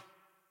count.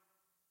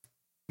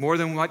 More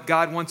than what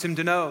God wants him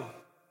to know.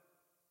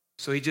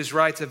 So he just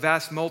writes a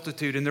vast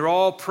multitude, and they're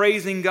all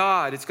praising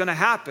God. It's going to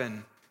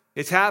happen.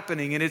 It's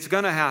happening, and it's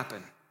going to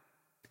happen.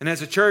 And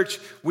as a church,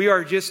 we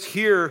are just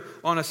here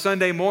on a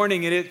Sunday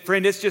morning, and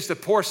friend, it's just a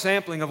poor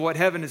sampling of what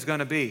heaven is going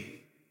to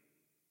be.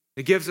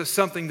 It gives us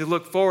something to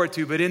look forward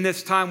to, but in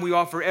this time, we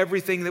offer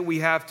everything that we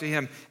have to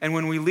him. And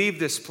when we leave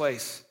this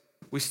place,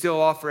 we still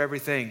offer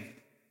everything.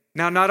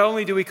 Now, not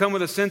only do we come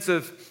with a sense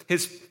of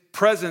his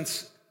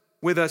presence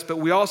with us, but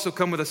we also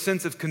come with a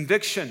sense of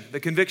conviction, the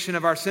conviction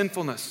of our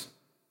sinfulness.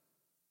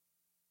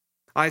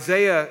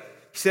 Isaiah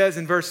says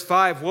in verse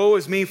 5, "Woe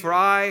is me, for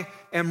I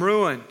am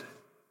ruined."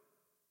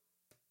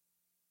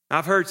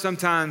 I've heard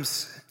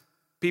sometimes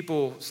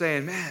people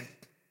saying, "Man,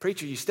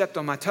 preacher, you stepped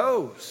on my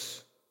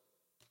toes."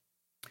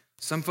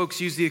 Some folks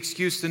use the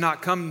excuse to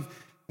not come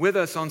with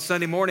us on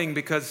Sunday morning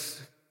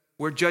because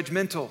we're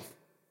judgmental.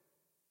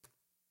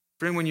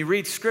 Friend, when you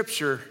read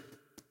Scripture,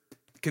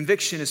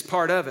 conviction is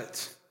part of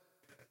it.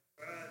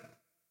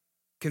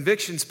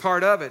 Conviction's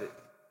part of it.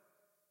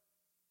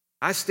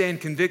 I stand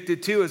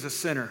convicted too as a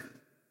sinner,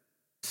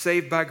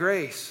 saved by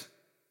grace.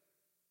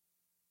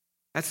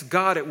 That's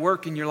God at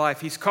work in your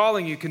life. He's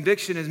calling you.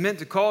 Conviction is meant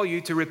to call you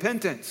to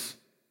repentance.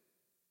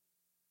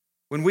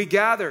 When we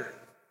gather,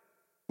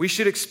 we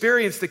should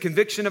experience the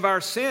conviction of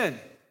our sin.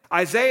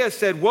 Isaiah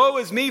said, "Woe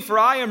is me, for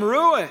I am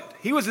ruined."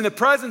 He was in the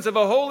presence of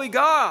a holy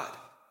God.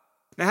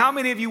 Now, how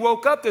many of you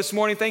woke up this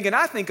morning thinking,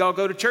 "I think I'll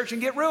go to church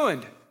and get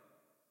ruined"?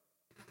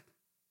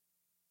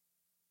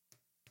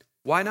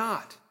 Why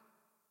not?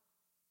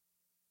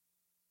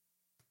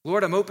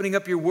 Lord, I'm opening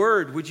up your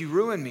word. Would you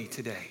ruin me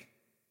today?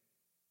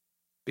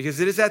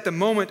 Because it is at the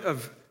moment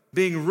of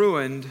being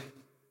ruined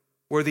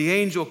where the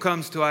angel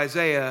comes to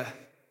Isaiah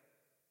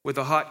with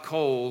a hot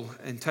coal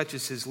and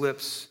touches his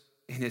lips,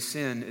 and his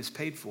sin is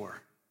paid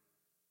for.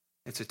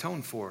 It's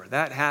atoned for.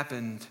 That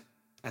happened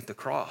at the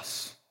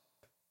cross.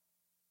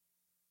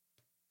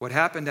 What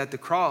happened at the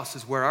cross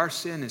is where our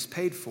sin is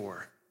paid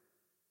for.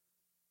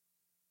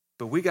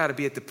 But we got to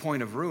be at the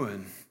point of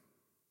ruin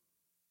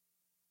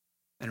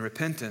and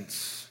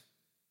repentance.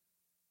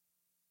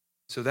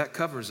 So that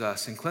covers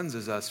us and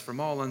cleanses us from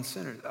all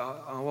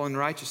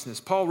unrighteousness.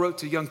 Paul wrote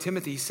to young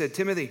Timothy, he said,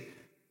 "Timothy,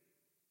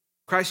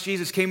 Christ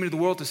Jesus came into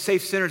the world to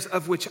save sinners,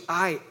 of which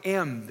I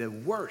am the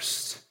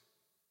worst.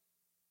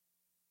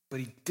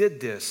 But he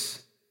did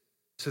this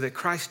so that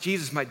Christ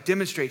Jesus might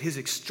demonstrate his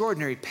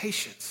extraordinary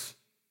patience."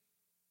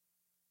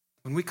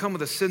 When we come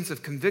with a sense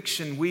of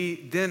conviction,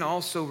 we then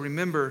also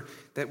remember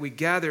that we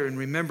gather and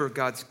remember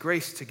God's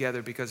grace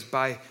together, because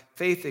by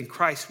faith in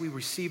Christ, we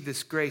receive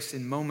this grace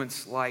in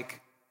moments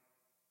like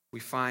we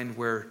find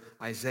where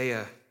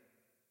Isaiah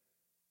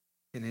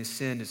in his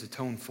sin is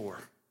atoned for.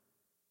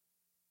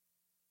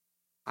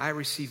 I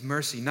receive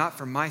mercy, not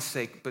for my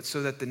sake, but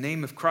so that the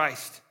name of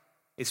Christ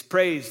is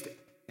praised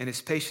and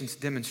his patience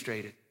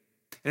demonstrated.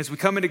 And as we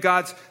come into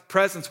God's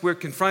presence, we're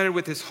confronted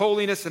with his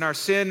holiness and our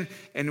sin,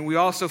 and we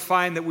also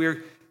find that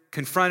we're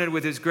confronted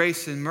with his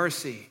grace and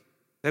mercy.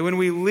 That when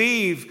we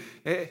leave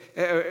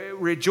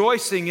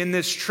rejoicing in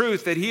this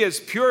truth that he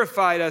has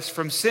purified us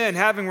from sin,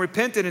 having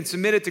repented and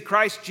submitted to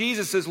Christ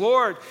Jesus as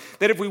Lord,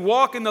 that if we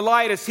walk in the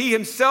light as he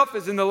himself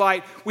is in the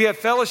light, we have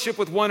fellowship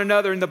with one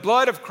another, and the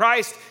blood of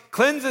Christ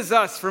cleanses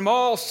us from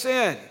all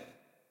sin.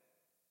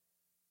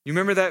 You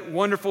remember that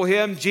wonderful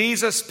hymn,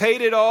 "Jesus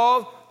paid it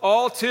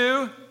all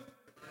to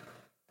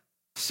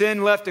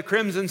sin left a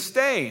crimson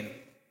stain.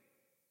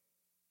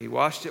 He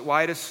washed it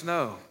white as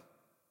snow."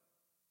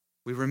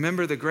 We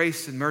remember the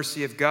grace and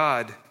mercy of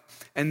God.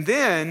 And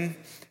then,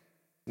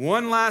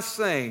 one last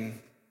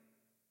thing.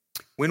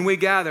 When we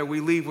gather,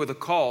 we leave with a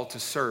call to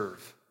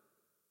serve.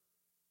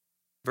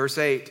 Verse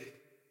 8,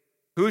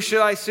 "Who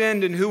shall I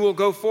send and who will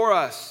go for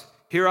us?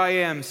 Here I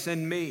am,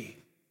 send me."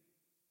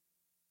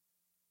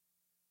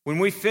 When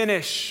we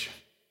finish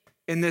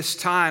in this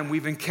time,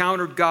 we've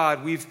encountered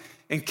God. We've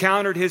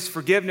encountered his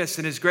forgiveness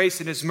and his grace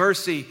and his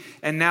mercy.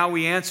 And now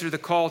we answer the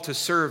call to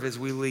serve as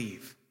we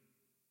leave.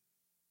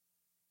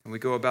 And we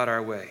go about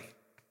our way.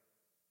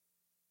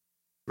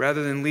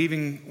 Rather than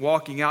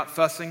walking out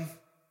fussing,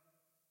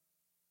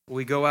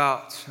 we go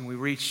out and we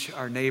reach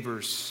our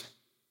neighbors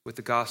with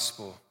the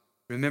gospel.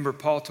 Remember,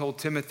 Paul told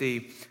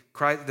Timothy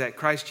that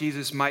Christ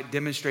Jesus might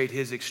demonstrate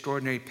his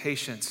extraordinary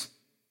patience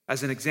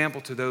as an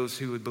example to those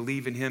who would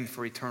believe in him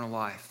for eternal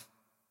life.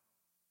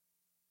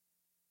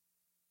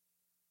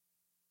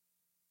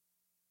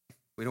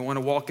 We don't want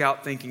to walk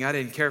out thinking, I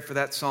didn't care for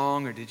that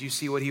song, or did you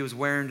see what he was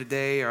wearing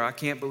today, or I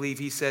can't believe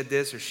he said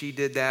this or she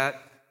did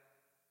that.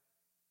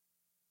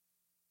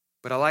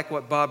 But I like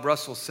what Bob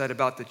Russell said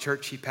about the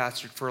church he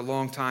pastored for a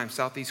long time,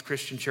 Southeast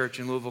Christian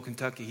Church in Louisville,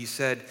 Kentucky. He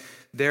said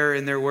there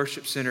in their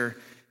worship center,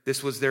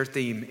 this was their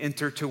theme: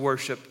 enter to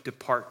worship,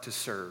 depart to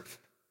serve.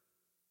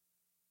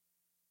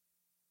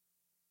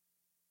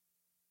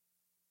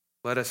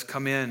 Let us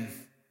come in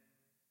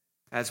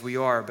as we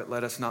are, but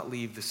let us not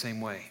leave the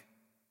same way.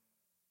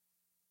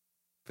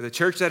 For the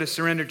church that is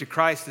surrendered to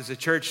Christ is a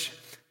church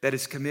that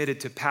is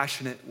committed to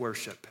passionate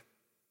worship.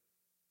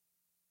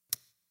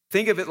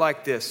 Think of it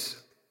like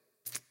this: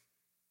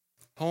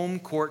 home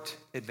court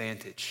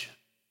advantage,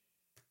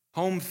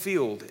 home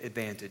field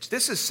advantage.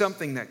 This is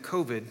something that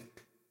COVID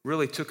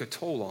really took a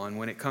toll on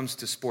when it comes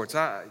to sports.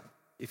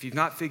 If you've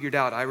not figured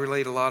out, I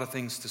relate a lot of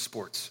things to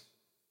sports.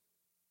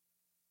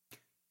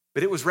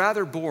 But it was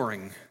rather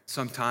boring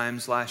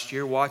sometimes last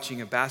year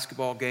watching a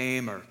basketball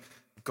game or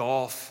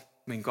golf.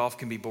 I mean, golf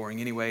can be boring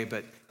anyway,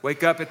 but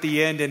wake up at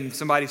the end and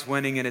somebody's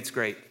winning and it's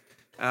great.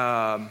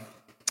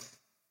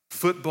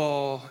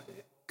 Football,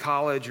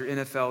 college or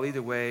NFL,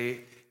 either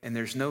way, and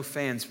there's no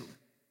fans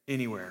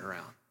anywhere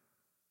around.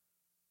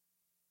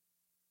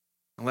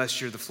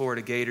 Unless you're the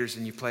Florida Gators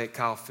and you play at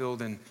Kyle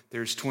Field and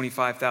there's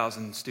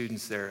 25,000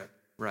 students there,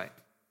 right?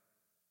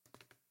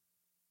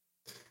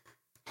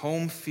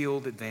 Home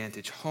field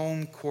advantage,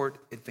 home court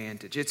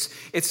advantage.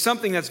 It's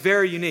something that's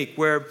very unique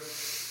where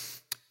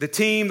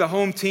the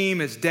home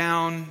team is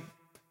down,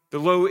 the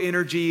low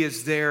energy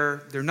is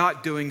there, they're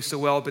not doing so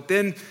well, but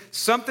then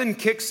something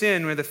kicks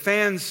in where the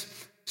fans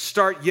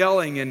start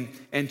yelling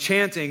and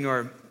chanting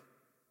or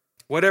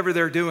whatever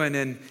they're doing,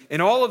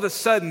 and all of a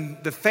sudden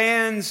the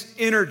fans'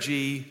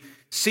 energy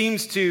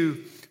seems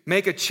to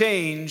make a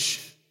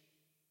change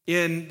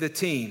in the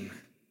team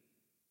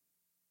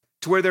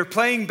to where they're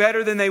playing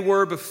better than they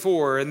were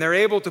before, and they're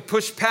able to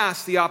push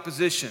past the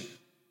opposition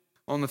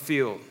on the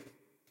field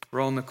or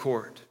on the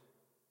court.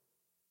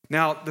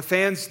 Now, the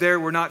fans there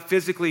were not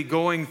physically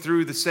going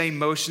through the same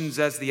motions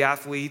as the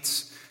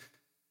athletes,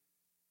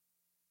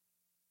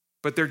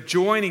 but they're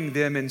joining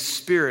them in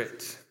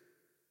spirit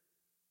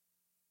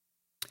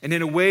and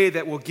in a way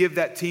that will give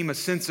that team a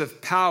sense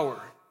of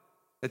power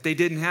that they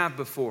didn't have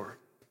before.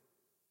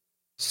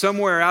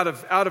 Somewhere out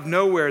of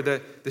nowhere,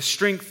 the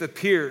strength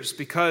appears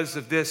because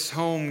of this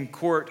home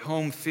court,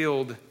 home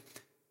field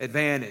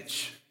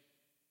advantage.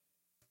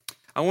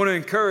 I want to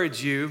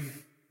encourage you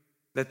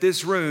that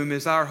this room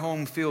is our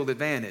home field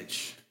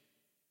advantage.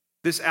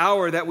 This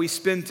hour that we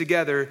spend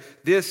together,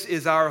 this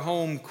is our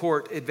home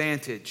court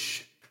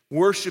advantage.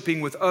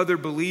 Worshiping with other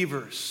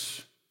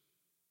believers.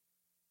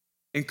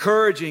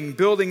 Encouraging,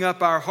 building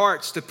up our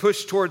hearts to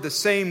push toward the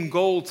same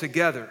goal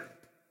together.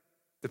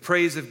 The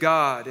praise of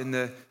God and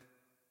the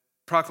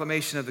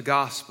proclamation of the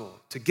gospel.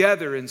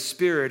 Together in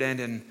spirit and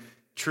in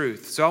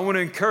truth. So I want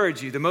to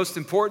encourage you, the most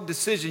important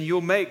decision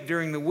you'll make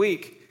during the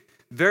week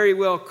very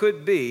well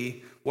could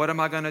be, what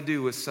am I going to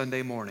do with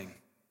Sunday morning?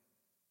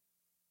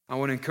 I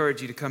want to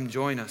encourage you to come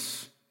join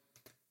us.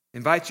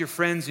 Invite your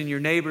friends and your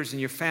neighbors and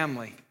your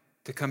family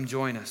to come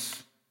join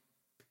us.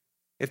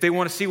 If they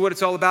want to see what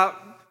it's all about,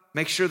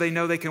 make sure they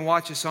know they can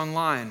watch us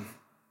online.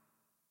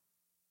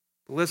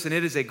 But listen,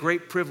 it is a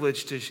great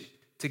privilege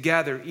to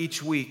gather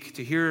each week,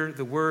 to hear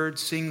the word,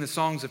 sing the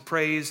songs of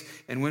praise,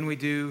 and when we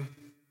do,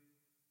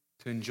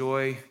 to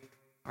enjoy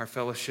our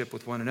fellowship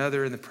with one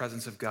another in the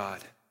presence of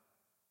God.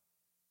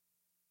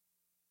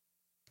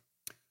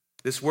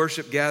 This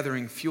worship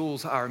gathering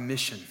fuels our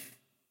mission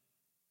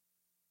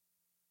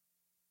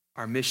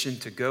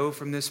to go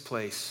from this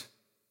place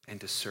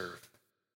and to serve.